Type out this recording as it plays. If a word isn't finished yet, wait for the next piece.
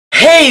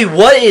Hey,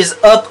 what is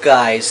up,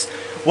 guys?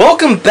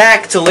 Welcome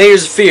back to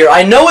Layers of Fear.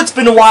 I know it's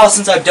been a while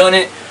since I've done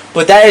it,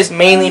 but that is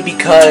mainly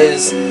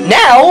because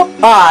now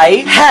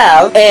I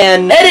have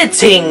an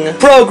editing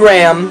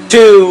program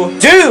to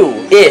do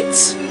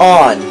it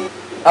on.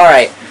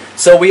 Alright,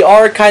 so we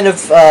are kind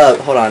of,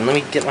 hold on, let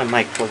me get my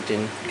mic plugged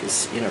in,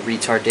 because, you know,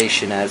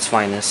 retardation at its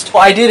finest.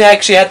 Well, I did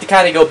actually have to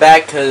kind of go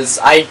back, because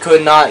I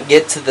could not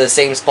get to the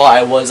same spot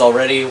I was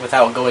already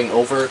without going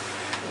over.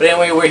 But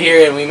anyway, we're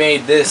here, and we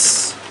made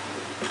this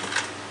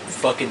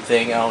fucking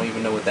thing. I don't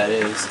even know what that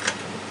is.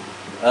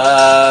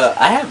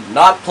 I have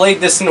not played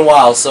this in a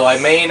while, so I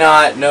may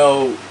not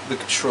know the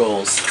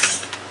controls.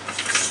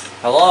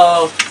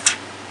 Hello?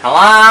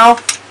 Hello?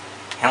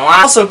 Hello?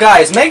 Also,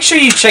 guys, make sure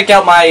you check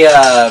out my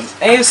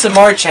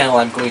ASMR channel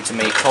I'm going to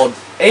make called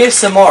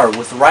ASMR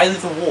with Riley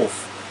the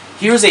Wolf.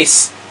 Here's a...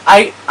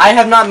 I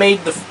have not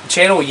made the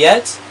channel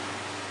yet,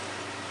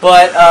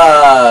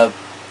 but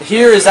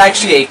here is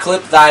actually a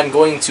clip that I'm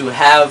going to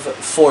have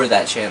for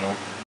that channel.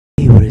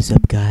 Hey, what is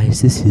up,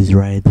 guys? This is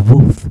Riley the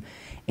Wolf,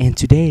 and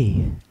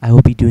today I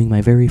will be doing my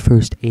very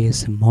first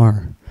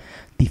ASMR.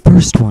 The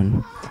first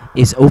one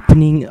is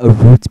opening a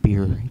root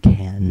beer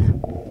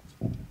can.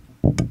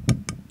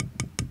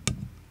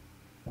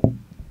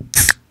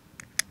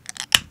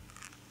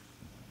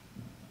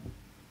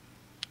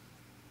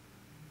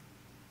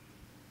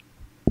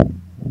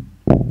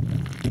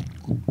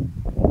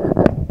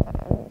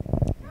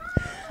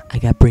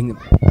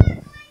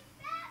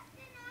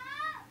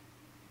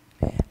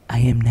 I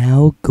am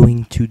now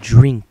going to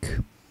drink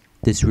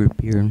this root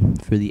beer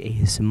for the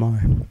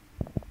ASMR.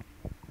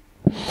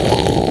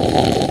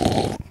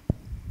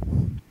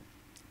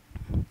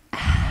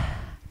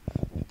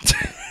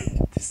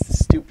 This is the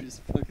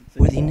stupidest fucking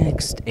thing. For the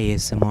next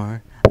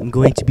ASMR, I'm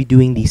going to be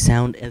doing the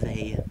sound of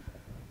a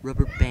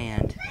rubber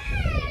band.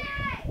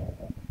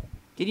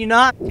 Did you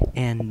not?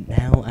 And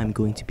now I'm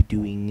going to be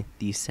doing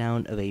the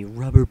sound of a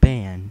rubber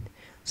band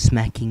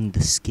smacking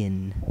the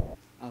skin.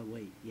 Oh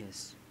wait,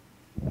 yes.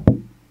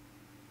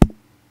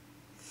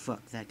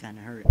 Fuck, that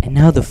kinda hurt. And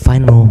now the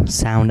final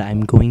sound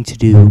I'm going to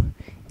do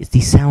is the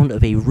sound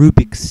of a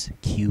Rubik's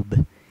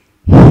Cube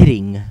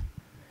hitting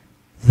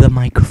the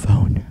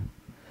microphone.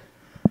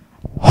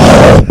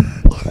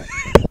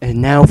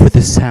 And now for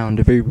the sound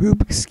of a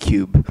Rubik's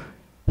Cube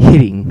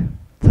hitting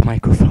the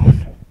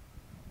microphone.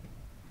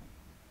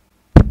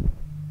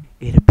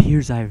 It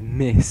appears I've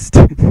missed.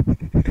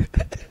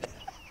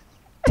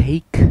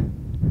 Take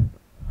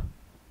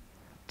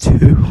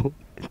 2.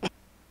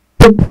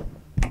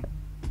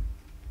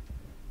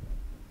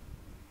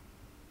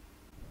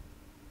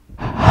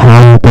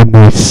 How am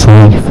I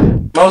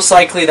safe? Most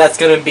likely that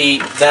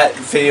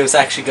video is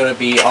actually gonna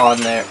be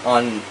on there,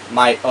 on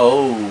my,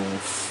 oh,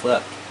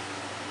 fuck.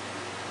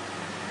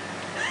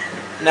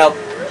 Nope.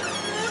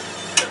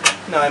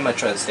 No, I might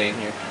try to stay in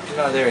here. He's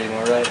not there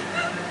anymore, right?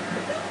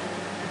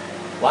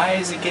 Why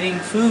is it getting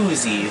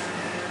foozy?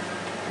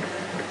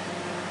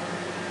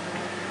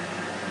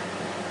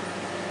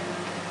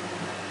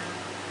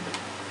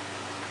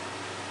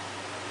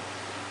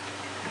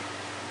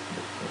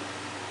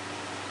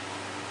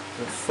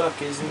 The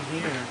fuck is in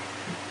here?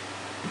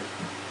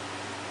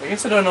 I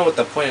guess I don't know what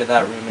the point of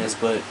that room is,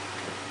 but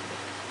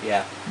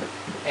yeah.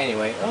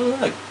 Anyway, oh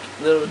look,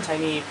 little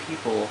tiny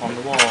people on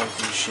the walls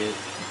and shit.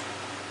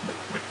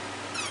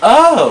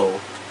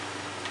 Oh!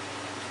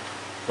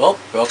 Well,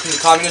 welcome to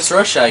Communist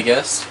Russia, I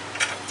guess.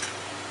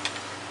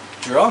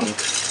 Drunk.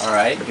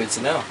 Alright, good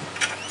to know.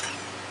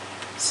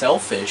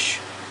 Selfish.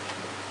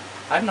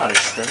 I'm not a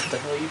shrimp. What the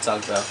hell are you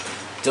talking about?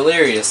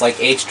 Delirious, like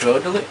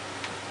H2O delirious.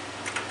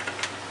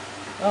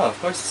 Oh, of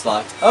course it's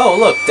locked. Oh,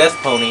 look, Death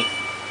Pony.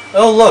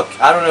 Oh, look,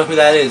 I don't know who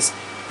that is.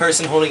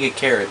 Person holding a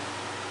carrot.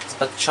 It's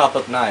about to chop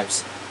up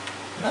knives.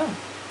 No.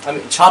 I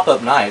mean, chop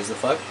up knives, the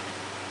fuck?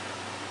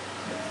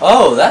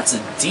 Oh, that's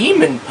a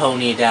demon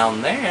pony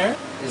down there.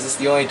 Is this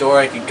the only door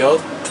I could go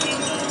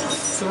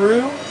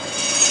through?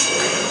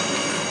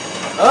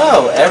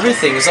 Oh,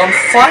 everything is on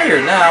fire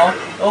now.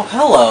 Oh,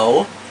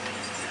 hello.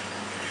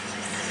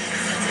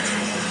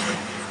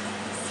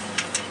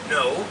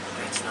 No,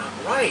 that's not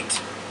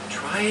right.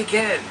 Try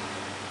again.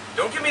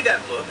 Don't give me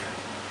that look.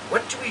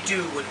 What do we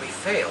do when we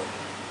fail?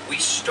 We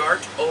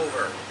start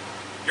over.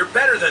 You're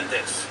better than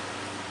this.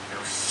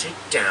 Now sit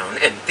down,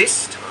 and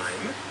this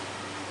time,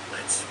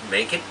 let's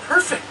make it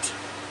perfect.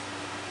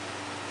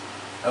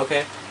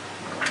 Okay.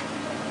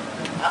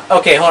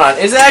 Okay, hold on.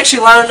 Is it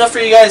actually loud enough for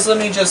you guys? Let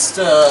me just,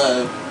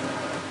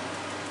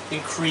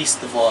 increase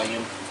the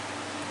volume.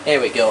 There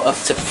we go, up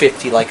to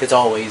 50 like it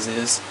always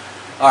is.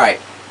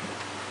 Alright.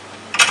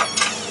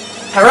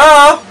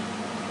 Hello?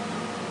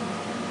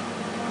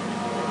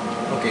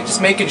 Okay,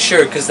 just making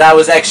sure, because that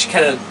was actually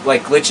kind of,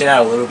 like, glitching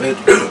out a little bit.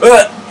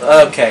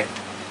 Okay.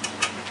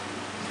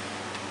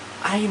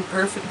 I am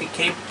perfectly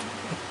capable.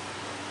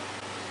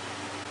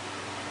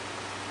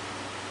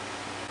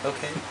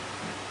 Okay.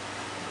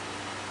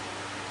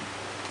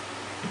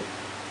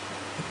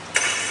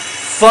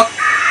 Fuck.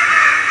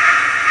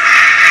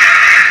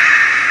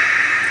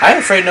 I ain't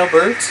afraid of no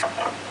birds.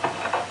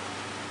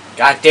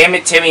 God damn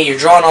it, Timmy, you're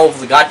drawing all over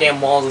the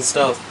goddamn walls and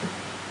stuff.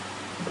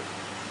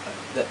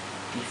 You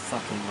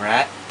fucking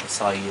rat. I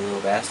saw you,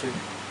 little bastard.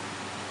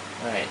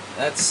 Alright,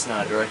 that's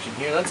not a direction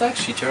here. Let's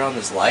actually turn on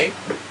this light.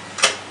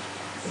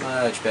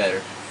 Much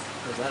better.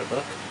 Was that a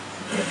book?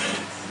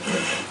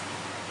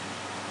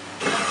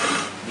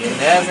 You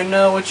never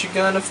know what you're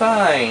gonna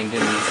find in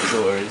these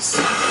drawers.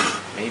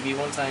 Maybe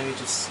one time you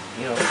just,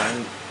 you know,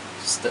 find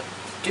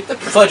stuff. Get the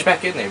fudge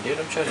back in there, dude.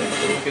 I'm trying to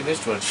look at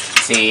this one.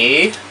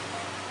 See?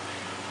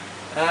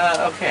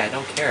 Okay, I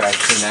don't care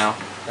actually now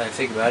that I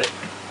think about it.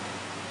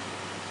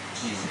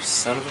 You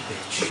son of a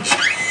bitch.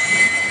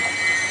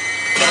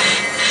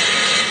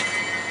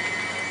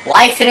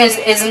 Life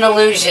is an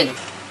illusion.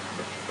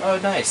 Oh,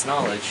 nice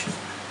knowledge.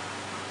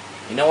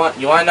 You know what?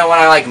 You want to know what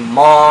I like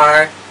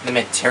more than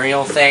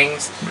material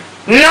things?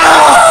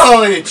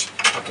 Knowledge!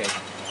 Okay.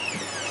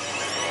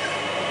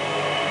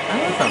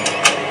 Oh.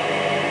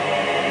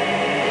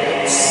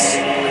 It's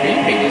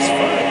creepy as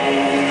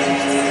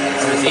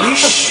fuck. Are these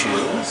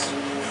shoes?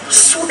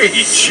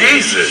 Sweet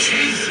Jesus!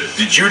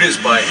 Did you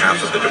just buy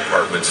half of the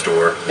department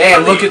store?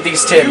 Damn, look at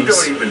these Tims. You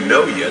don't even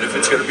know yet if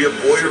it's going to be a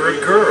boy or a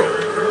girl.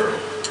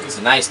 These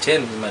are nice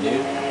Tims, my dude.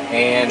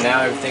 And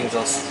now everything's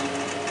all...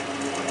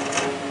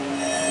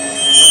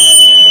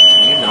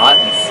 Can you not,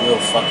 you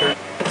little fucker?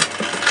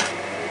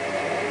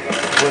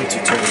 I'm going to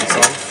turn this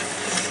on.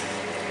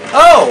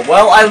 Oh,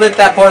 well, I lit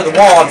that part of the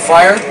wall on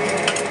fire.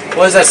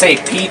 What does that say?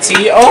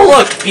 PT? Oh,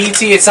 look!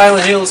 PT at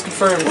Silent Hill is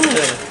confirmed.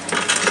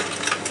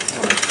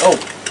 Oh,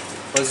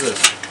 what is this?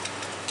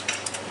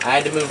 I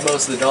had to move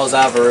most of the dolls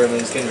out of a room, and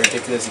it's getting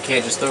ridiculous. You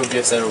can't just throw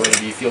gifts out or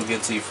whatever you feel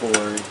guilty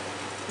for.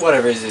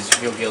 Whatever it is you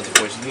feel guilty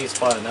for. You need to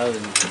spot another.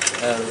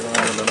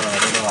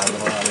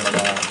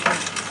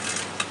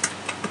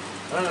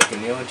 Oh, look, a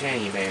new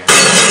teddy bear.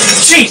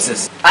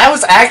 Jesus! I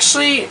was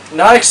actually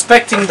not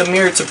expecting the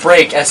mirror to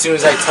break as soon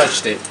as I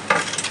touched it.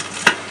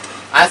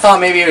 I thought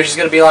maybe it was just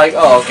gonna be like,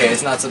 oh, okay,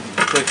 it's not something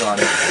you click on,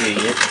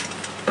 idiot.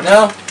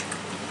 No,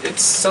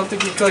 it's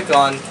something you click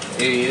on,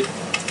 idiot.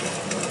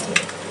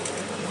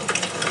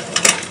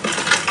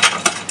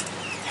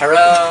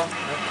 Hello.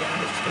 Okay,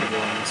 I'm just gonna go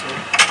on this way.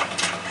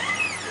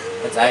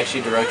 That's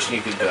actually a direction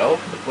you could go.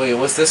 Wait,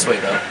 what's this way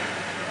though?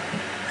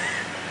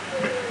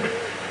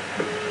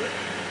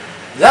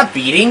 Is that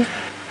beating?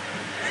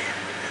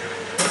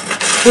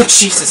 Oh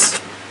Jesus!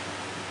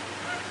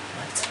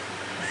 What?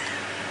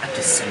 I'm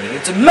descending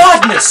into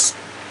madness!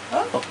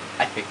 Oh,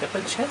 I picked up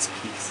a chess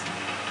piece.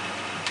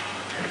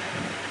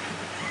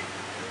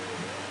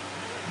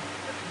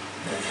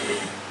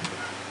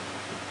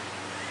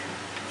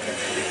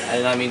 I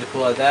did not mean to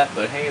pull out that,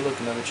 but hey, look,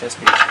 another chess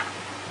piece.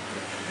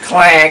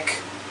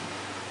 Clank!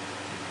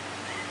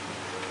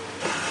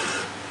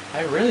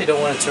 I really don't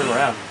want to turn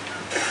around.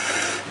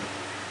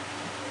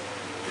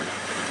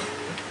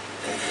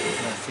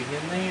 Nothing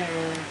in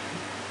there.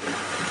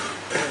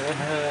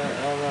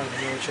 Oh no,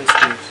 no chest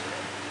piece.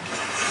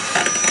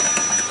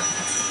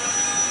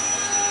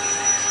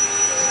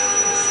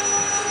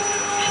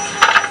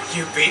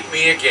 You beat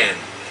me again.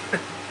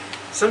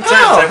 Sometimes Oh,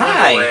 I wonder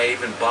hi. why I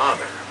even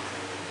bother.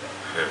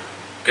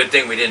 Good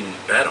thing we didn't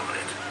bet on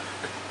it.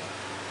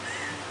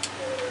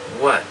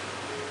 What?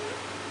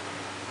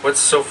 What's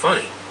so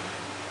funny?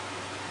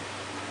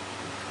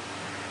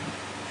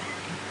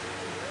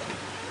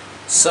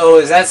 So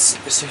is that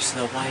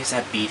seriously though? Why is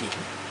that beating?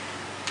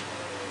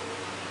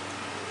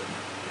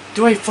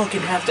 Do I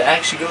fucking have to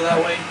actually go that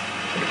way?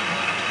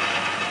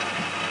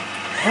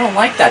 I don't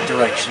like that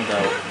direction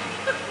though.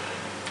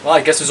 Well,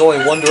 I guess there's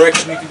only one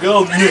direction you could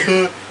go.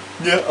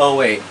 Yeah. Oh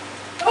wait.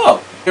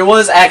 Oh, there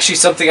was actually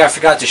something I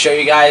forgot to show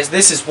you guys.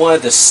 This is one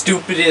of the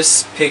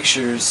stupidest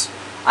pictures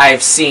I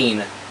have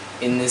seen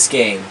in this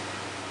game.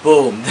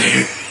 Boom.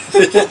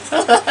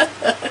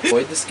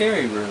 Avoid the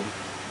scary room.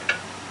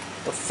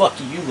 The fuck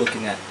are you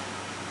looking at?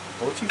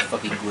 Don't you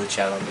fucking glitch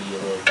out on me, you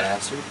little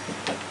bastard.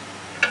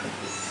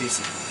 Piece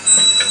of...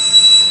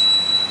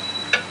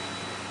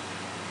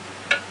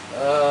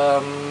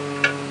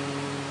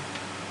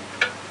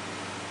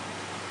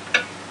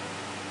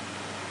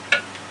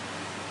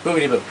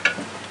 Boogity boo.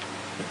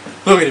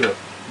 Boogity boo.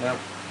 No.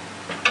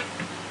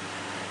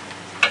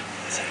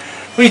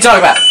 What are you talking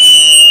about?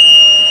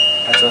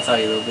 That's what I thought,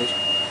 you little bitch.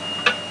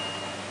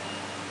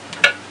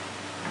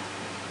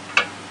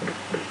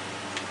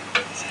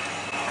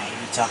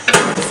 Talking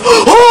about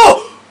oh!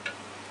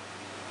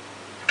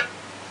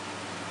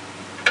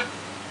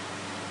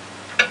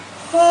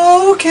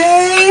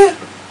 Okay.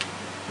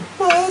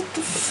 What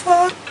the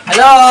fuck?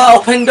 Hello,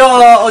 open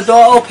door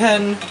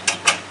open.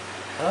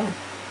 Oh.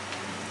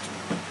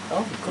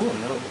 Oh, cool.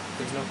 No,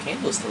 there's no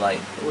candles to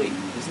light. Oh, wait,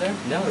 is there?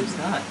 No, there's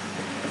not.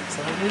 It's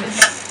not good.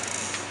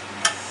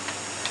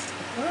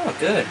 Oh,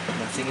 good.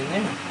 Nothing in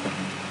there.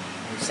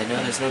 At least I know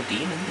there's no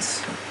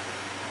demons.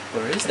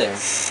 Or is there?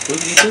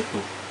 Boogity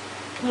boo.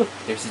 Look,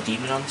 there's a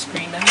demon on the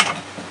screen now.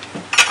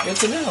 Good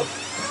to know.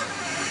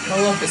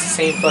 Oh look, it's the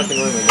same fucking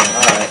room again.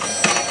 Alright.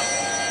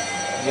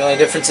 The only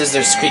difference is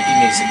there's squeaky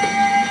music.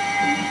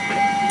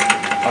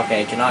 Okay,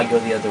 I cannot go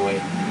the other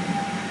way.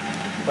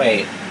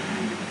 Wait.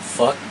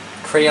 Fuck.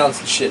 crayons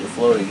and shit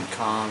floating.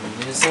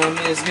 Communism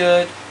is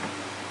good.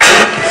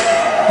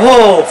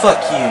 Whoa,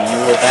 fuck you, you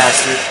little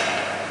bastard.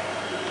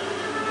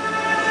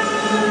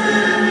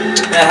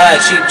 Haha,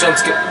 cheap jump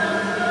scare.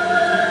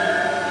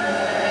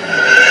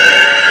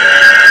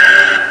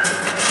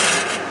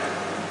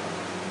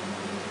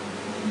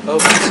 Oh,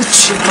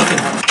 shit, fucking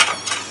hell.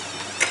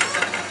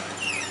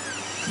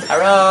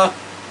 Hello.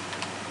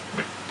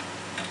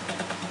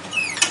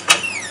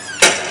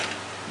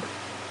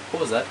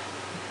 What was that?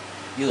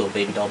 You little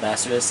baby doll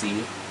bastard, I see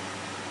you.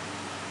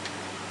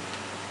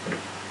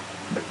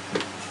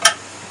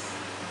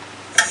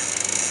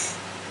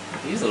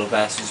 These little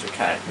bastards are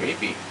kind of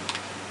creepy.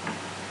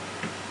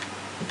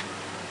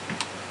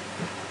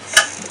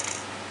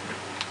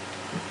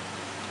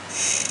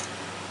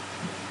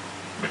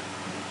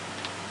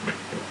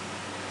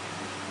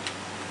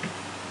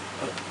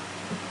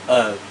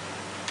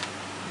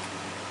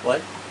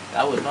 What?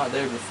 That was not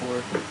there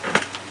before.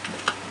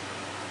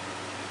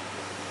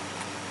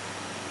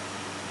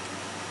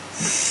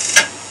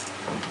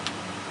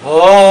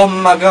 Oh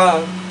my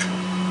god.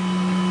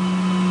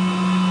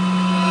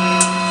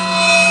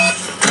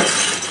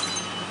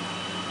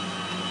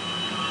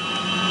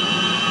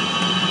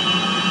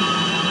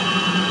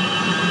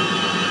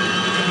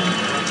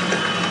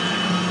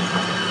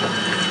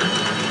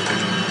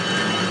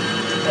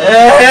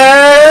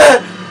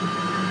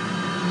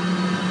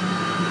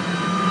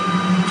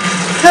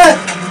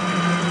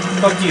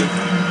 Fuck you.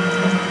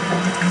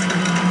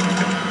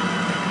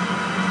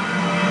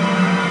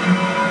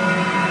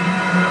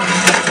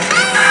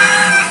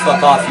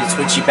 Fuck off, you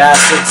twitchy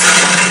bastards.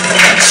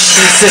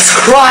 Jesus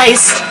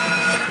Christ!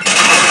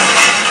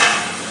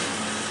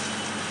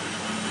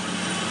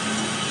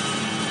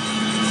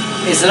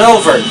 Is it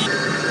over?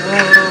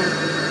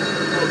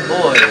 Oh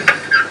boy.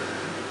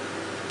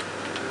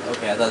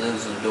 Okay, I thought this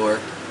was a door.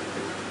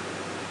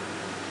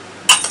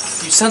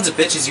 You sons of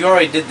bitches, you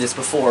already did this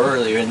before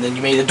earlier, and then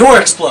you made the door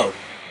explode.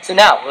 So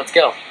now, let's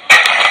go.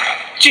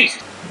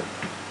 Jesus.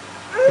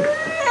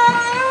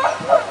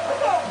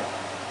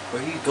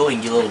 Where are you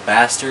going, you little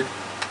bastard?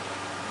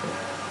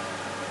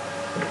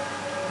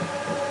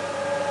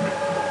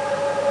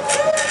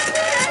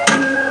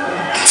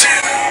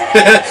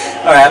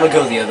 Alright, I'm gonna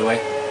go the other way.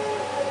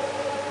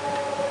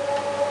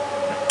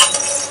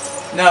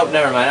 No,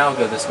 never mind, I'll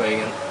go this way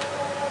again.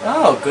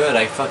 Oh, good,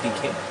 I fucking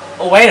can't.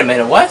 Oh, wait a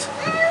minute, what?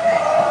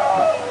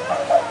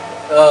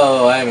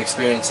 Oh, I am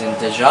experiencing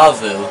deja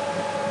vu.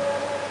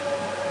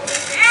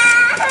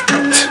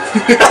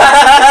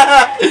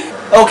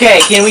 Okay,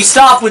 can we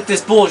stop with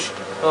this bullshit?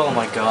 Oh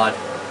my god.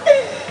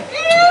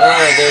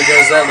 Oh, there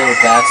goes that little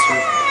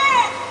bastard.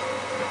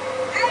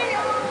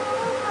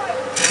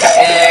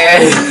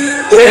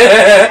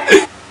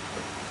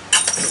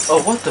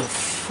 Oh, what the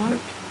fuck?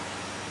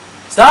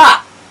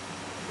 Stop!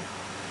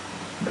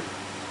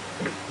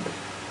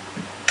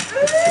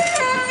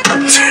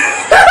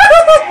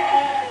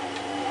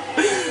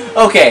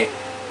 Okay.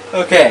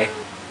 Okay.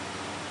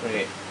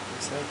 Wait.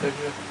 Is that a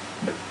picture?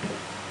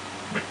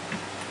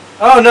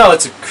 Oh no,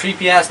 it's a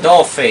creepy ass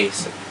doll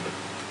face.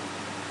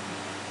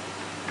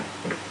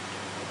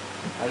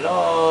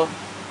 Hello?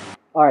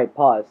 Alright,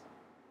 pause.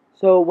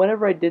 So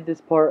whenever I did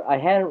this part, I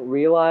hadn't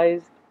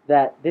realized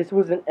that this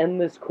was an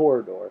endless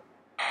corridor.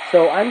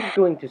 So I'm just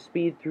going to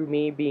speed through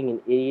me being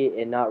an idiot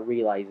and not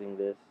realizing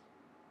this.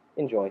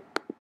 Enjoy.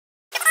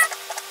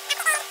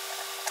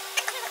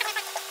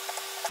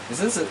 Is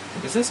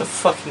this a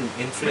fucking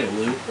infinite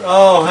loop?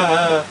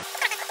 Oh,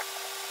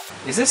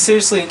 is this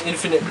seriously an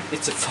infinite?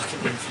 It's a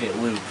fucking infinite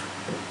loop.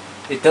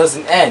 It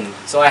doesn't end,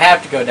 so I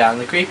have to go down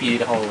the creepy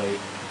hallway.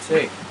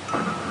 Sick.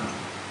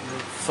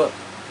 Fuck.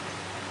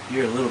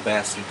 You're a little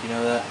bastard. You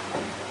know that?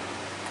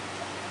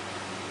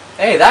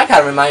 Hey, that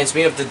kind of reminds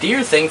me of the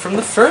deer thing from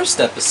the first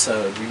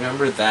episode.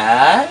 Remember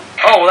that?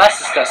 Oh, well, that's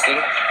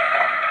disgusting.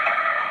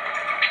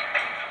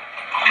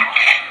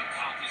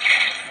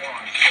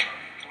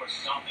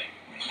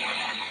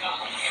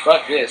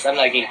 Fuck this, I'm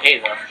not getting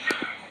paid enough.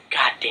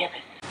 God damn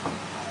it.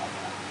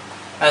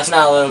 That's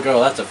not a little girl,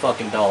 that's a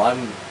fucking doll.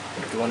 I'm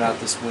going out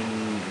this window.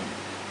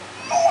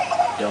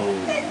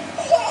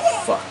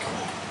 Fuck.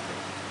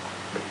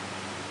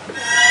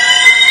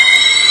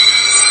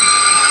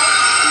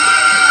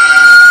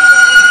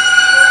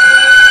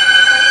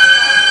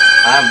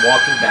 I'm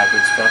walking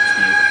backwards, fuck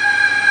you.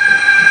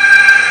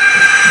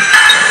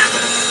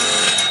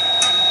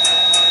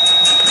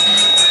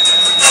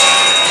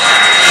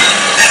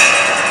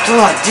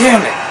 God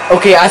damn it!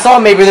 Okay, I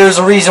thought maybe there was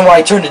a reason why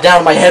I turned it down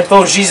on my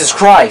headphones. Jesus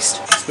Christ!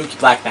 Spooky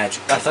black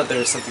magic. I thought there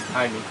was something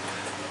behind me.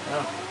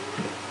 Oh.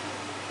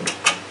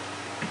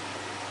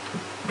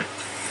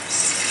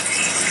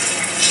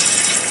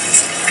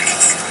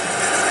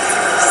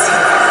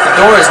 The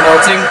door is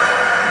melting.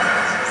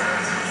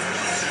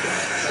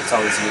 That's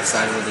always a good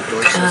sign when the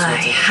door starts melting.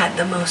 I had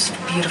the most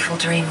beautiful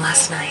dream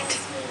last night.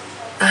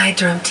 I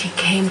dreamt he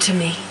came to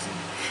me,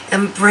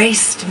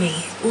 embraced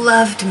me,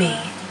 loved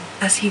me,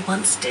 as he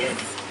once did.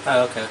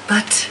 Oh, okay.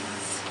 But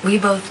we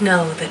both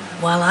know that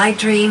while I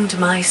dreamed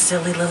my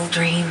silly little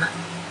dream,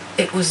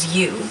 it was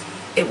you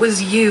It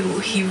was you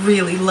he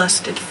really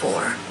lusted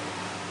for.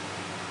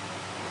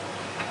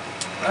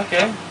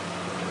 Okay.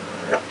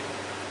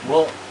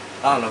 Well,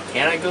 I don't know.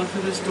 Can I go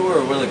through this door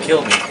or will it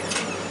kill me?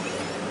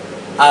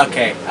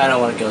 Okay, I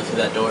don't want to go through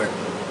that door.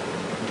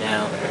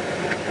 No.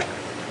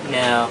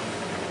 No.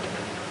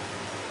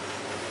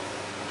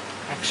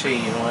 Actually,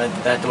 you know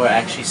what? That door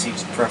actually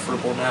seems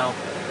preferable now.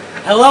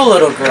 Hello,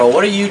 little girl.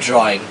 What are you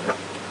drawing?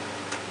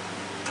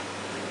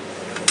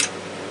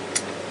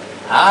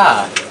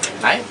 Ah.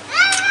 Hi.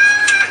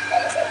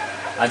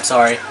 I'm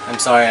sorry. I'm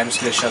sorry. I'm just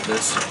gonna shut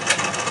this.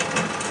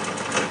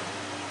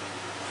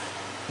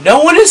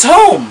 No one is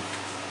home!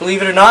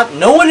 Believe it or not,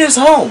 no one is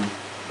home!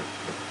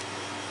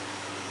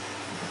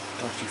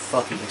 Don't you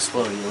fucking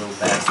explode, you little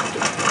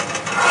bastard.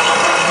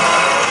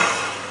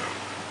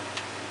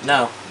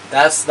 No.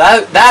 That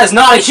is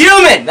not a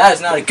human! That is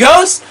not a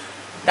ghost!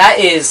 That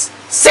is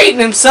Satan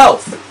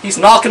himself! He's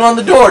knocking on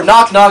the door.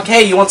 Knock, knock.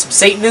 Hey, you want some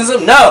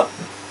Satanism? No!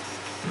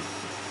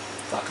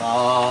 Fuck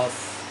off.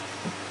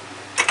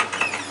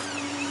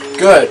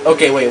 Good.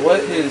 Okay, wait,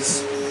 what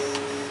is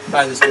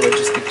by this door?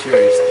 Just be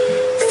curious.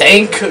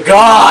 Thank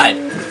God!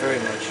 Very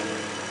much.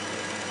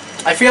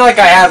 I feel like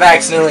I have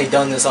accidentally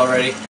done this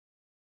already.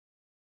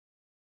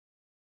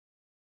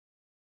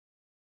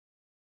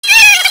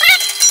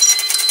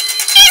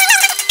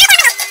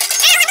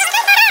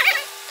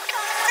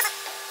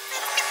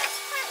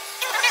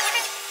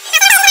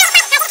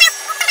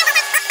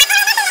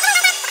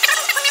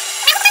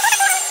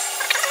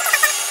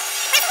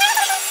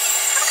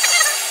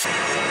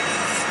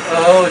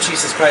 Oh,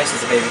 Jesus Christ,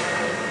 it's a baby.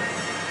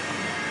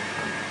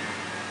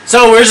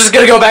 So, we're just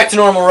gonna go back to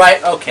normal,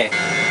 right? Okay.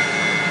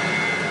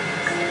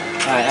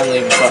 Alright, I'm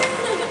leaving. Fuck.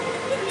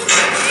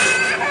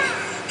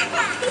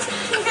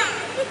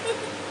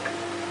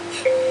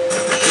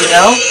 You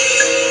know?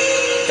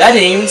 That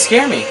didn't even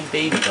scare me.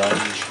 Baby dog.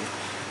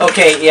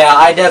 Okay, yeah,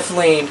 I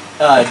definitely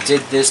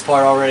did this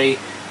part already.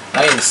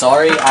 I am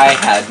sorry, I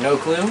had no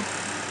clue.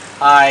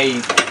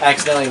 I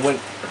accidentally went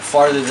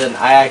farther than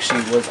I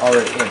actually was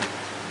already in.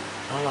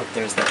 Oh, look,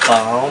 there's the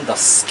bone, the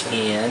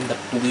skin, the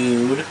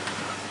blood.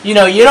 You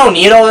know, you don't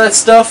need all that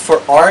stuff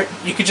for art.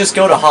 You could just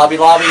go to Hobby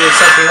Lobby or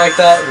something like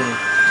that and,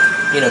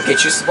 you know,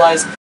 get you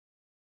supplies.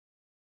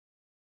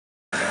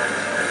 The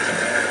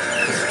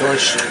door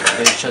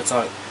shuts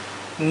on.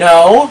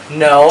 No,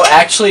 no,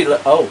 actually,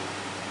 oh.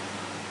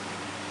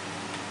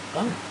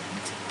 Oh.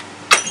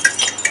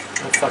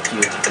 Oh, fuck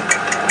you.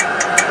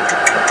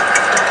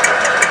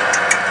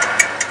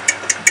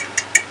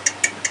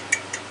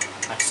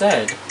 I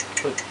said,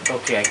 but,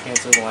 okay, I can't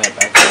turn the light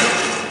back.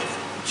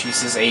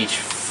 Jesus H.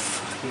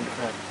 Fucking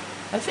crap.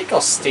 I think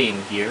I'll stay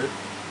in here.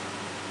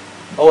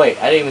 Oh wait,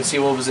 I didn't even see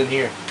what was in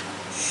here.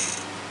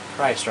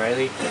 Christ,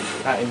 Riley.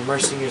 You're not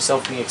immersing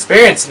yourself in the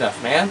experience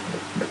enough, man.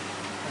 God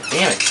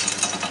damn it.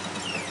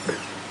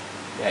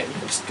 Yeah, you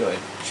can just go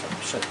ahead.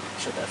 Shut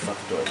that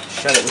fucking door.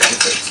 Shut it with your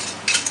face.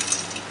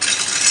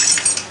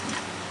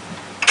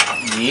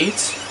 Yeet.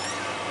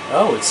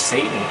 Oh, it's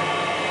Satan.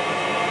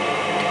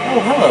 Oh,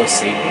 hello,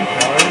 Satan.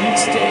 How are you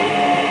today?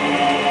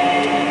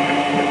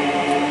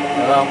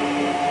 Hello?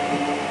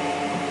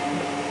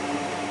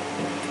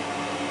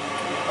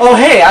 Oh,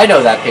 hey, I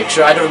know that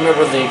picture. I don't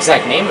remember the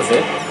exact name of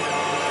it.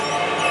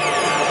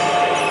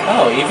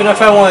 Oh, even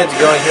if I wanted to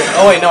go in here...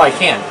 Oh, wait, no, I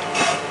can't.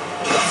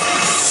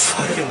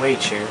 Fucking wait,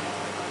 chair.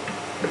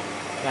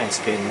 Can I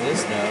spin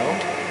this? No.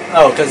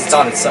 Oh, because it's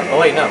on its side. Oh,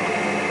 wait, no.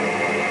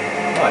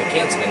 Oh, I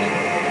can't spin it.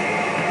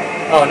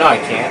 Oh, no, I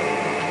can't.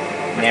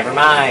 Never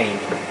mind.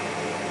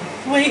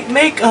 Wait,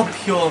 make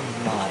up your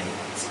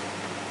mind,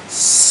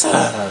 sir.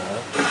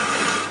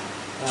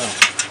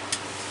 Oh.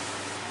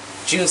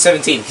 June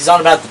 17th. He's on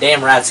about the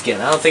damn rats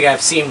again. I don't think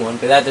I've seen one,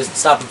 but that doesn't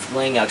stop him from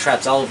laying out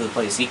traps all over the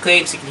place. He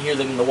claims he can hear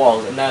them in the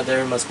walls, and now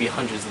there must be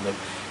hundreds of them.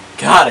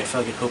 God, I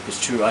fucking hope it's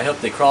true. I hope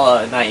they crawl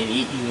out at night and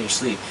eat you in your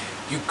sleep.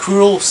 You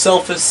cruel,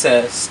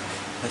 self-obsessed,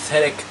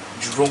 pathetic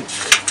drunk.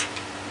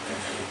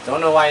 Don't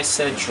know why I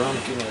said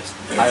drunk in an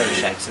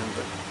Irish accent,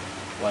 but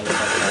why the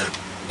fuck not?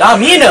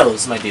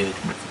 Dominoes, my dude!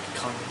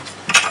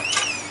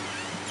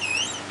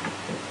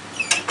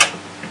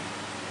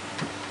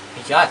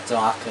 I got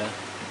DACA.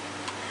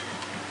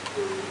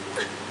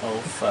 Oh,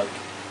 fuck.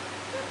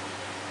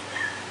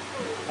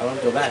 I want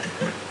to go back.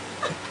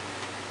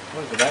 I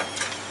want to go back.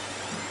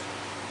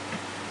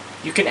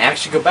 You can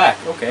actually go back.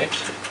 Okay.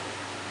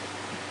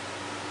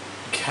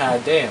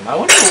 God damn. I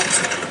wonder...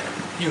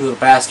 You little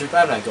bastard.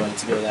 I'm not going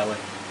to go that way.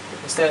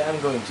 Instead, I'm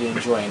going to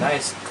enjoy a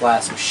nice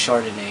glass of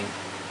Chardonnay.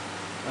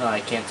 Oh, I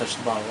can't touch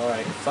the bottle.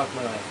 Alright, fuck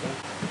my life.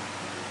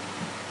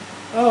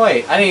 Huh? Oh,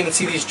 wait. I didn't even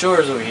see these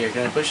drawers over here.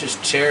 Can I push this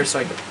chair so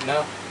I can...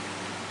 No.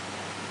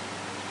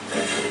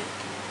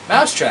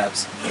 Mouse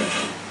traps.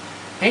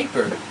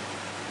 Paintbird.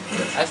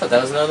 I thought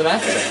that was another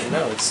mouse trap.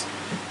 No, it's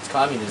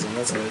communism.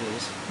 That's what it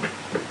is.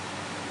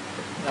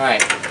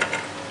 Alright.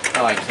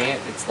 Oh, I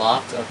can't. It's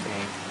locked?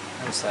 Okay.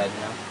 I'm sad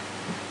now.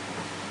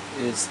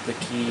 Is the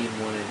key in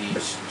one of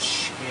these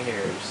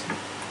chairs?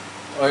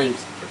 Or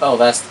is... Oh,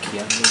 that's the key.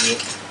 I'm an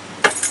idiot.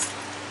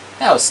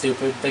 That was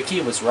stupid. The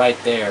key was right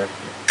there.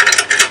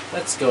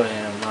 Let's go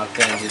ahead and knock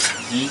down. Just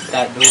yeet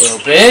that door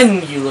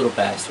open, you little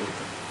bastard.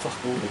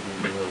 Fuck over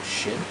here, you little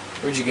shit.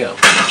 Where'd you go?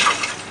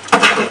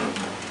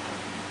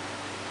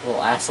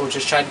 Little asshole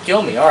just tried to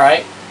kill me.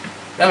 Alright.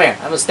 Come here.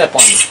 I'm gonna step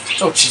on you.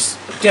 Oh, jeez.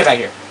 Get back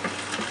here.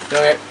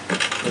 Go here.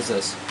 What's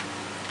this?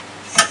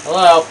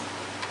 Hello?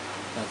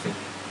 Nothing.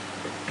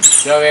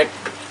 Go here.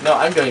 No,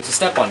 I'm going to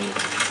step on you.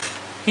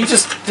 He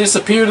just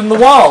disappeared in the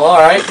wall.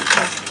 Alright.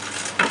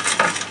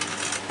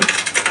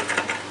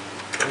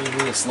 What do you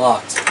mean it's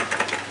locked?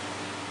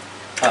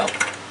 Oh.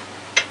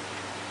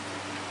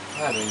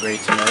 I've been great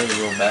to know you,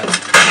 little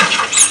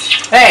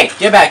bastard. Hey!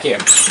 Get back here!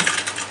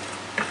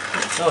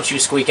 Don't you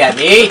squeak at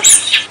me!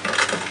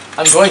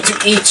 I'm going to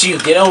eat you!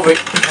 Get over it!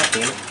 God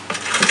damn it.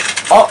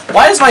 Oh,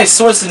 why does my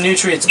source of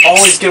nutrients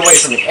always get away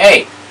from me?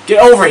 Hey!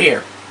 Get over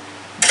here!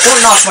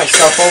 Don't knock my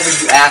stuff over,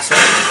 you asshole!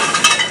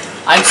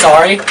 I'm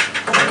sorry.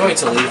 I'm going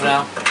to leave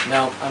now.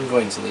 No, I'm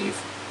going to leave.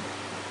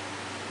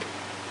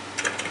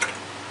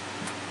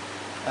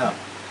 Oh.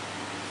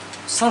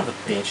 Son of a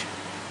bitch.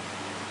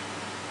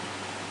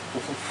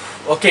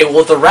 Okay,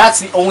 well the rat's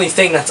the only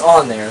thing that's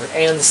on there,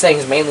 and this thing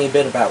is mainly a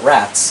bit about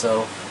rats,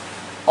 so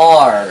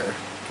R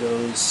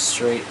goes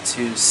straight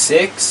to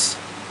 6,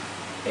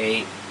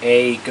 A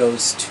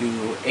goes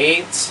to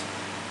 8,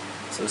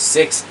 so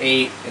 6,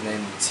 8, and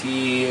then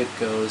T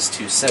goes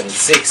to 7,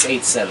 6,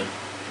 8, 7.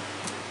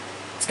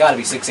 It's gotta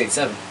be 6, 8,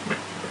 7.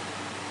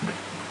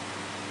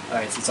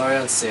 Alright, so it's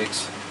already on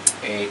 6,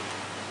 8,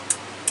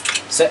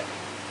 7.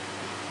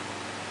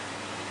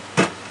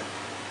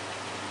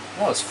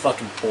 That was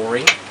fucking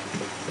boring.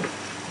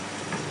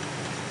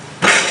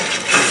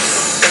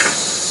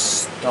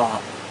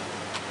 Stop.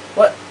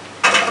 What?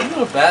 You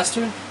little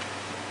bastard?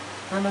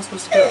 Where am I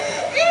supposed to go?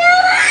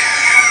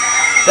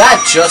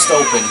 That just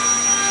opened.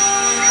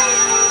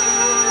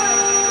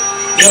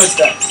 You know what's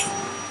that?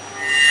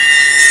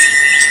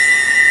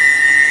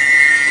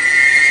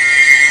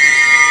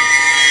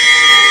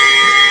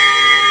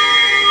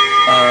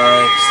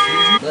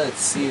 Excuse me?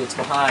 Let's see what's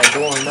behind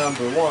door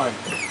number 1.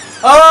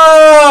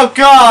 Oh,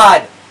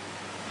 God!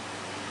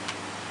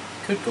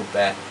 Could go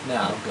back. No,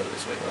 I'll go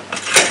this way.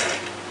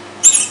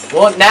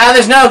 Well, now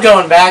there's no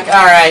going back.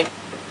 Alright.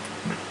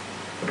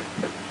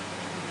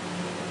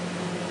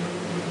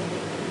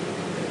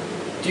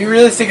 Do you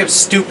really think I'm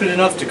stupid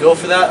enough to go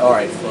for that?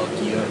 Alright, fuck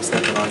you. I'm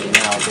stepping on you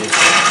now, bitch.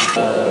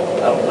 I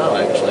don't know,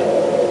 actually.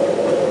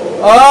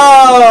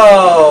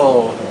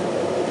 Oh!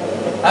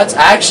 That's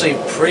actually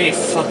pretty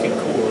fucking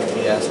cool, if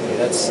you ask me.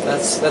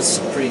 That's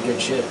some pretty good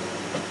shit.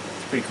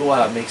 It's pretty cool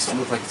how it makes it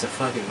look like it's a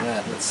fucking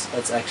rat.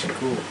 That's actually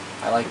cool.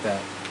 I like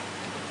that.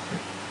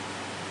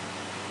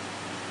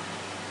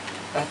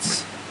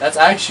 That's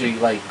actually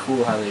like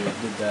cool how they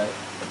did that.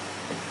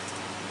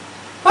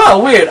 Oh,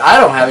 weird. I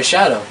don't have a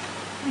shadow.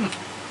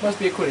 Must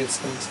be a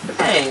coincidence.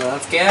 Hey,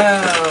 let's go.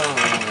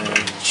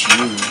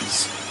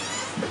 Jeez.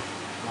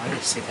 Why did I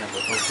say that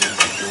with opening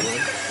the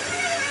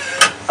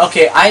door?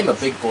 Okay, I'm a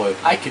big boy.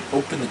 I can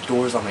open the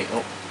doors on my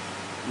own.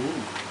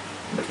 Ooh.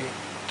 Okay.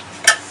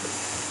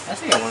 I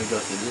think I want to go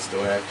through this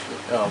door, actually.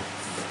 Oh.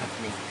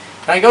 Fuck me.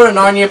 Can I go to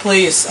Narnia,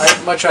 please?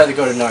 I'd much rather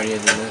go to Narnia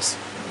than this.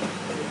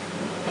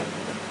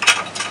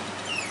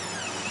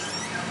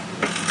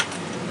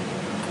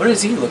 What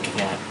is he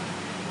looking at?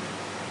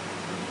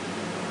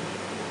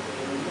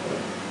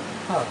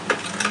 Huh.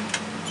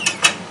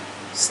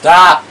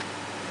 Stop!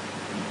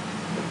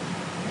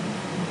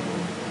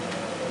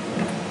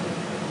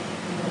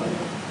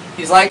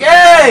 He's like,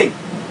 hey!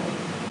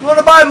 You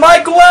wanna buy a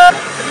microwave?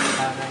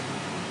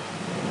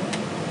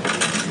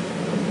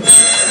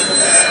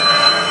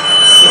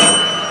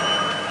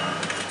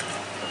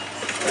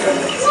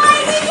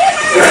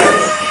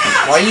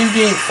 Why are you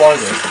being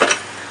farther?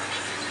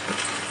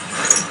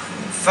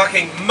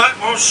 Fucking mutt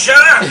won't shut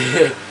up!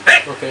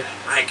 Hey, Okay.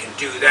 I can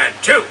do that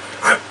too!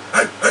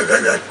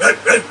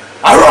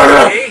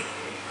 Okay.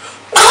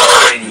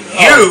 And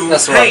you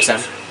that's the wrong hate.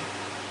 sound.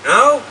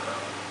 No?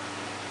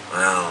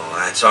 Well,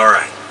 that's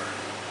alright.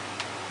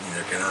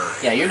 Neither can I.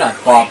 Yeah, you're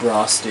not Bob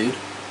Ross, dude.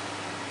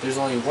 There's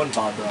only one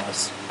Bob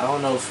Ross. I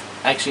don't know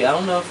if... Actually, I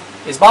don't know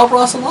if... Is Bob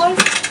Ross alive?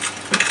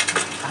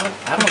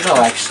 I don't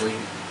know, actually.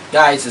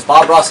 Guys, is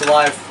Bob Ross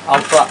alive?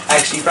 I'll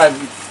actually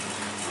probably...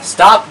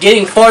 Stop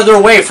getting farther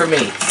away from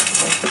me.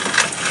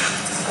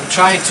 I'm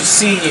trying to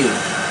see you.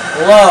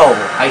 Hello,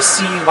 I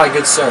see you, my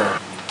good sir.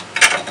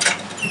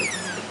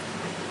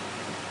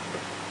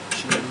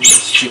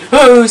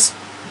 Shoes!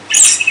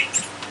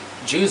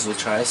 Jews will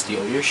try to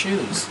steal your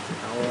shoes.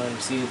 I want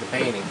to see the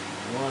painting.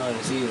 I want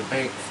to see the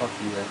painting. Fuck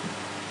you then.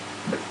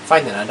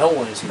 Fine then, I don't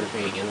want to see the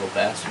painting, you little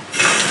bastard.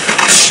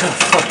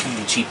 Fuck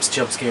you, cheap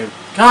jump scare.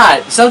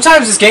 God,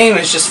 sometimes this game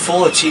is just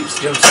full of cheap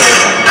jump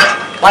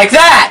scares. Like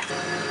that!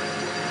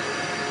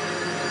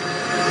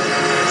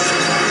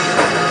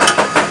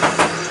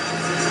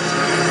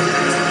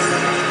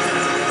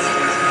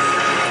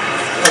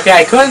 Okay,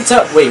 I couldn't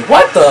tell. Wait,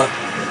 what the?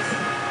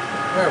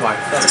 Where am I?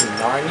 Fucking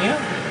Narnia?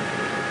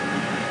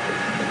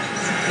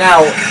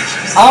 Now,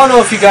 I don't know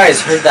if you guys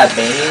heard that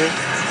banging,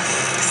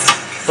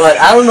 but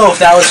I don't know if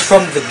that was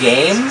from the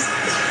game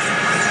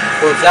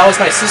Or if that was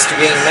my sister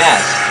getting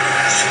mad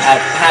at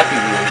Happy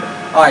Wheel.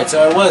 Alright,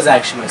 so it was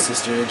actually my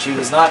sister, and she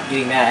was not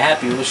getting mad at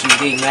Happy Wheel, she was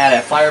getting mad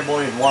at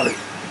Fireboy and Water.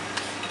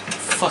 What the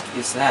fuck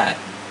is that?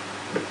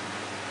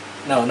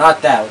 No,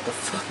 not that. What the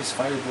fuck is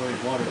Fireboy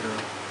and Water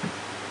Girl?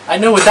 I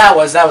know what that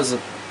was. That was a...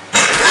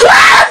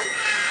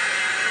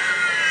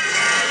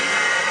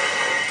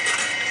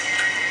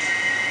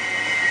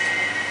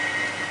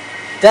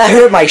 That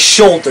hurt my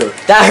shoulder.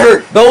 That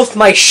hurt both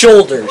my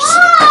shoulders.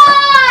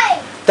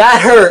 Why?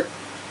 That hurt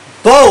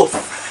both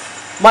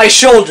my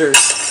shoulders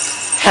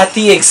at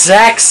the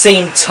exact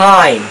same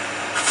time.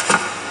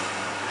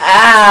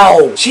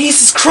 Ow!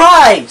 Jesus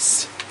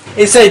Christ!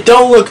 It said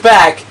don't look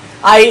back.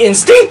 I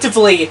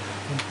instinctively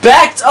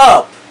backed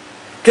up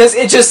because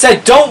it just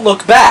said don't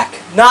look back,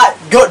 not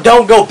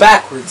don't go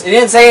backwards. It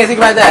didn't say anything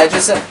about that. It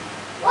just said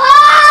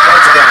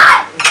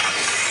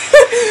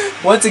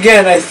once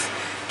again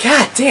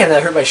God damn,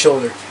 that hurt my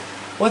shoulder.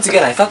 Once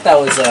again, I thought that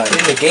was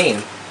in the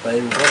game, but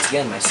it was once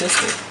again my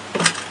sister.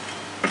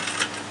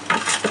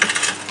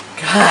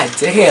 God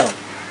damn.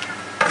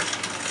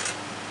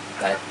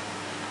 That.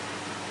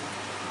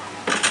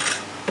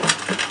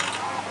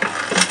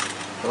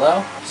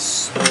 Hello?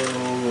 So,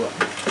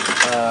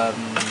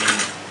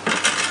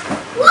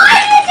 Why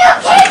did you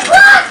keep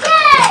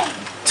walking?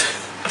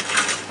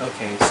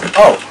 okay, so,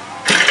 oh!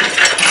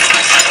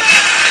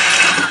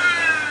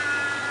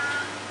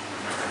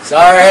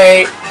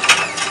 Sorry!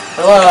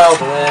 Hello!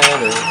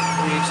 Letter.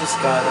 We just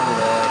got a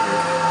letter.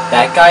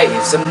 That guy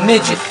is a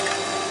midget.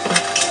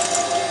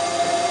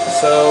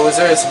 So, is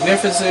there a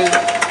significant...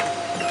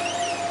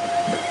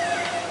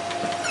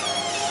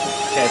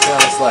 Okay, turn on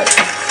this light.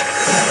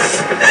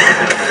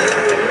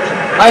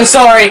 I'm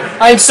sorry!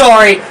 I'm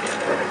sorry!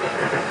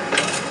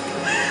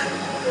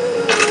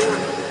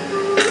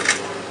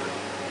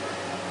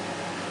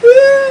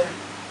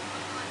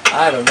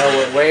 I don't know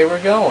what way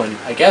we're going.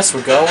 I guess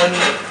we're going...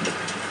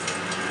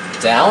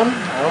 down?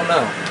 I don't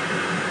know.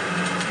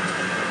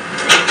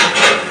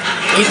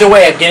 Either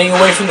way, I'm getting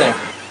away from there.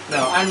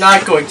 No, I'm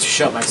not going to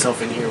shut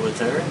myself in here with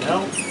her.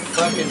 No,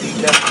 fucking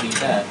definitely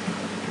that.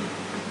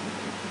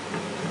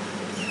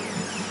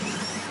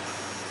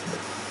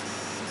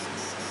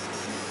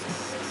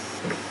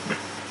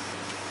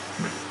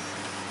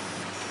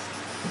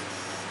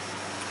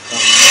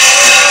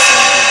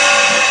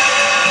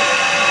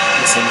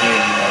 Listen here,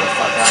 you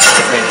motherfucker. I'm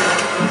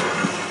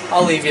afraid.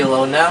 I'll leave you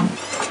alone now.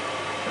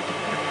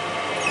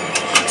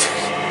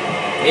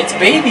 It's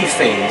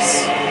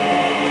Babyface.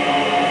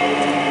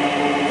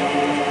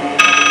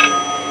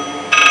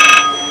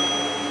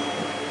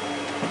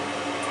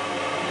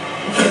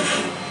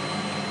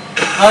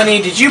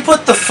 Honey, did you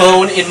put the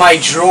phone in my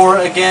drawer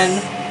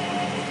again?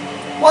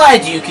 Why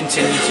do you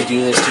continue to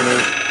do this to me?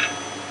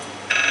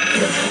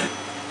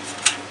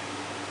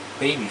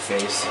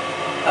 Babyface.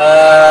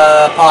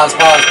 Pause.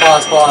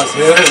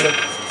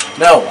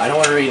 No, I don't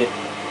want to read it.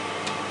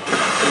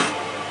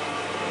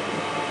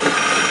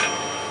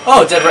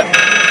 Oh, Dead Rat.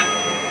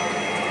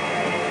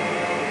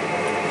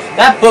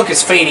 That book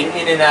is fading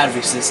in and out of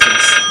existence.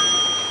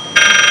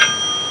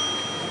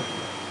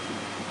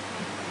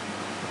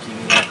 Give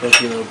me that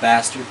book, you little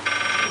bastard.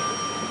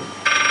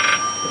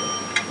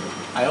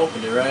 I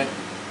opened it, right?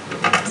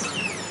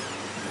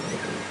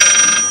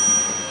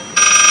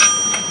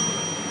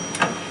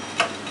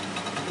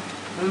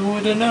 Who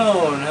would have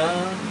known,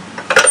 huh?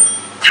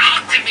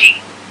 Talk to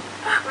me!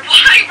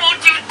 Why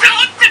won't you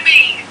talk to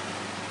me?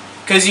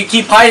 Because you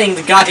keep hiding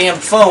the goddamn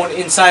phone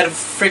inside of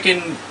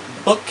frickin'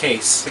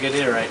 bookcase. I think I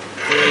did it right.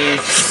 3,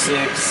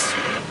 6.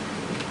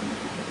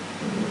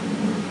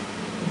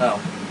 Oh.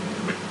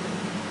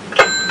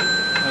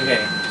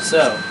 Okay,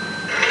 so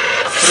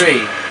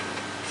 3,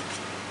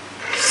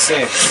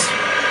 6,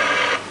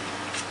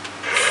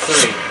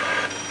 3.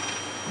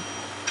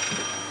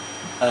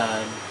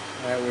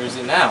 Alright, where is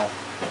it now?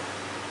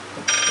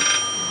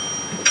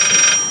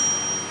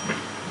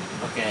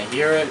 Okay, I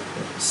hear it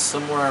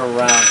somewhere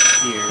around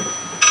here.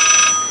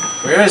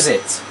 Where is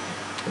it?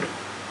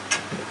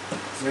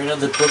 Is there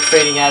another book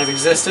fading out of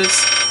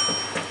existence?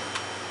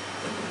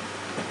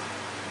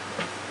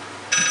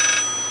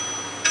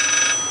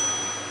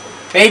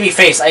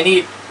 Babyface, I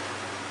need...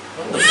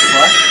 What the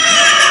fuck?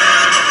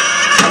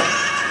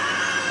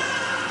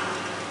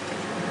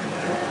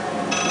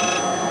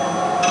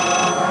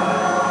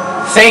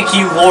 Thank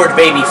you, Lord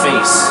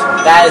Babyface.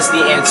 That is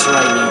the answer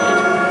I needed.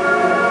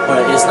 But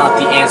it is not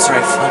the answer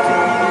I fucking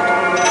needed.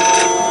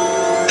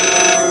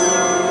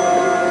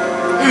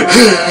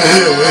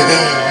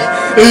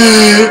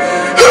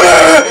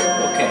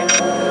 Okay.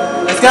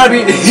 That's gotta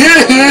be...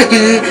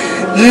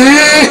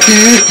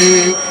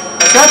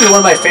 That's gotta be one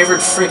of my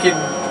favorite freaking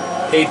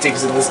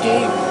paintings in this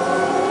game.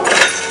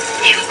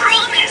 You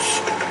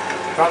promise.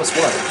 Promise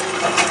what?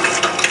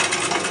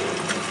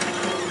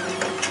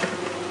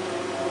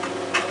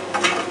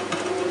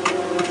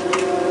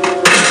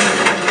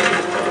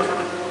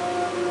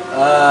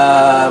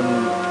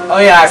 Oh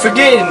yeah, I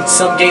forget in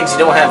some games you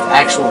don't have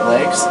actual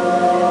legs.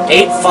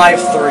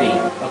 853.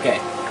 Okay.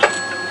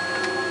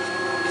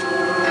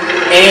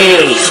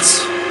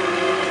 8.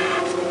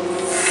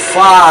 5.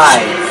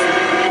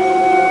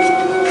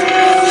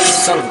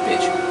 Son of a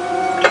bitch.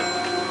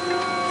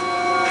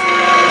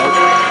 Nope.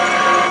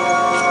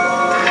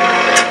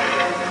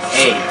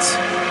 8.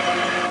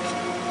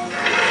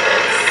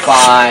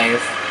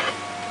 5.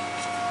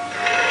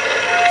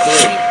 3.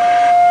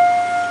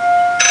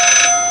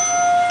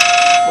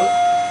 What?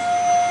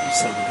 You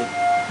son of a bitch.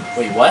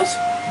 Wait, what?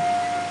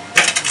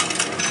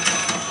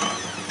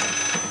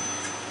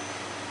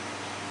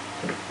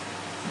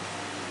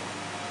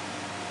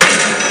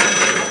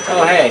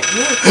 Oh, hey.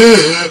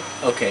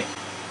 Okay.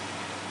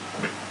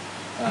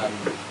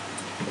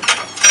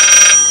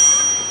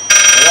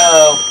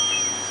 Hello?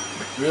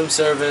 Room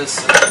service.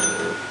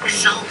 It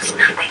solves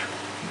nothing.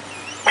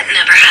 It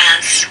never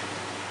has.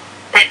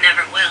 It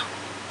never will.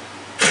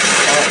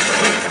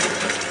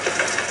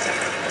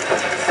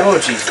 Oh,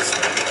 Jesus.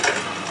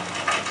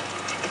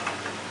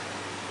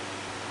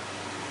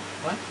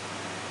 What?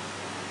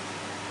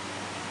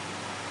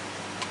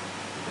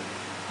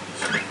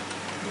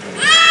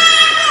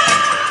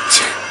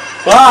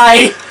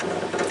 Bye!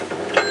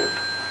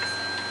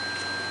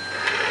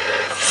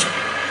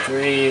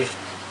 3,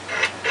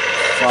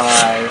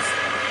 5,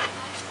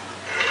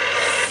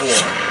 4.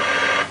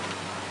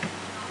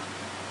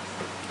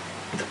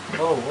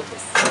 Oh, what the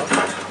fuck?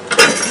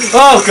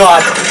 Oh,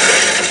 God!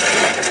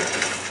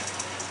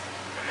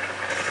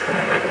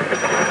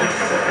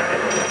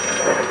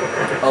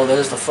 Oh,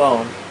 there's the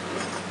phone.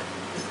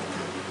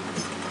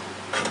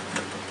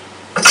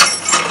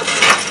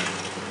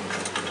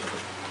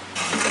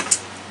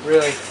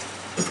 Really?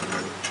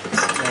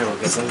 There, well,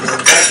 guess I'm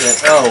going back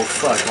yet. Oh,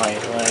 fuck my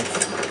life.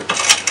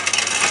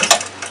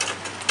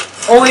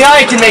 Only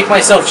I can make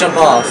myself jump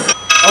off.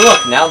 Oh,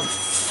 look, now the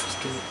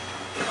fucking...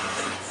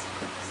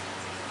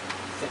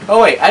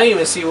 Oh, wait, I didn't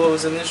even see what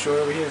was in this drawer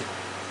over here.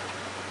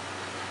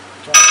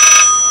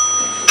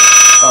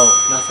 Oh,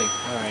 nothing.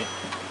 Alright.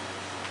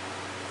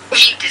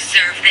 You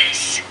deserve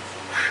this.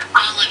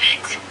 All of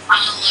it.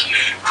 All of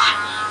it.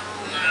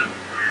 All of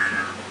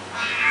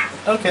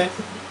it. Okay.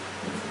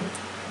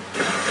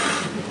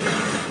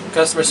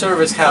 Customer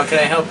service, how can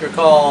I help your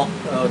call?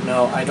 Oh,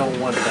 no, I don't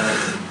want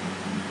that.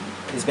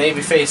 Is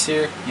Babyface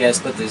here? Yes,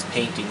 but this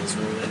painting is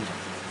ruined.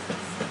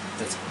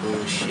 That's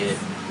bullshit.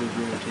 Who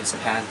ruined his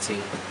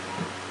painting?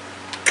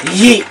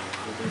 Yeet!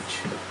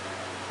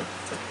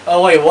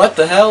 Oh wait, what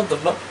the hell?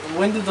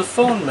 When did the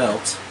phone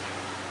melt?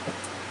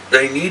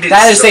 I needed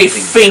That is a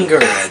something finger.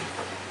 bad.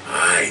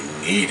 I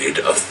needed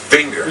a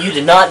finger. You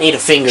did not need a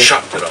finger.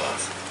 Chopped it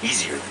off.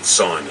 Easier than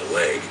sawing a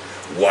leg.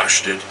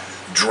 Washed it,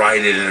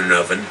 dried it in an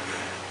oven,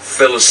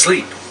 fell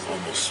asleep,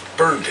 almost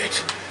burned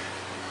it.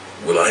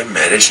 Will I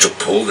manage to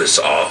pull this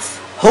off?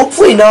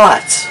 Hopefully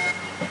not.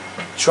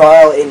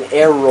 Trial and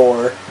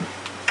error.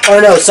 Oh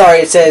no, sorry,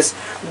 it says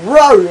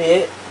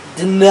Rory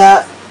did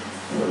not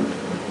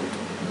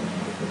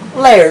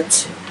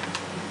alert.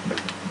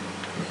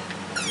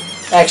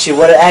 Actually,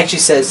 what it actually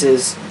says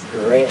is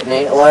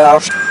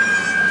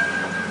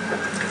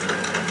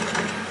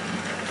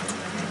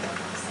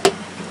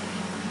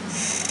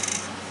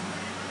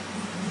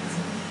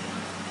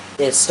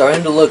it's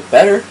starting to look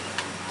better.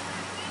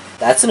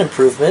 That's an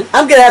improvement.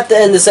 I'm gonna have to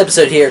end this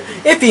episode here.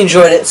 If you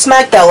enjoyed it,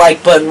 smack that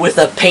like button with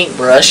a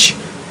paintbrush.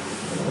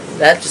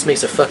 That just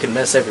makes a fucking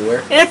mess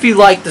everywhere. And if you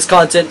like this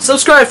content,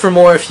 subscribe for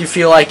more if you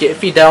feel like it.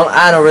 If you don't,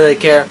 I don't really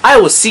care. I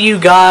will see you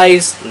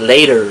guys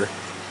later.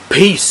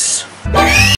 Peace.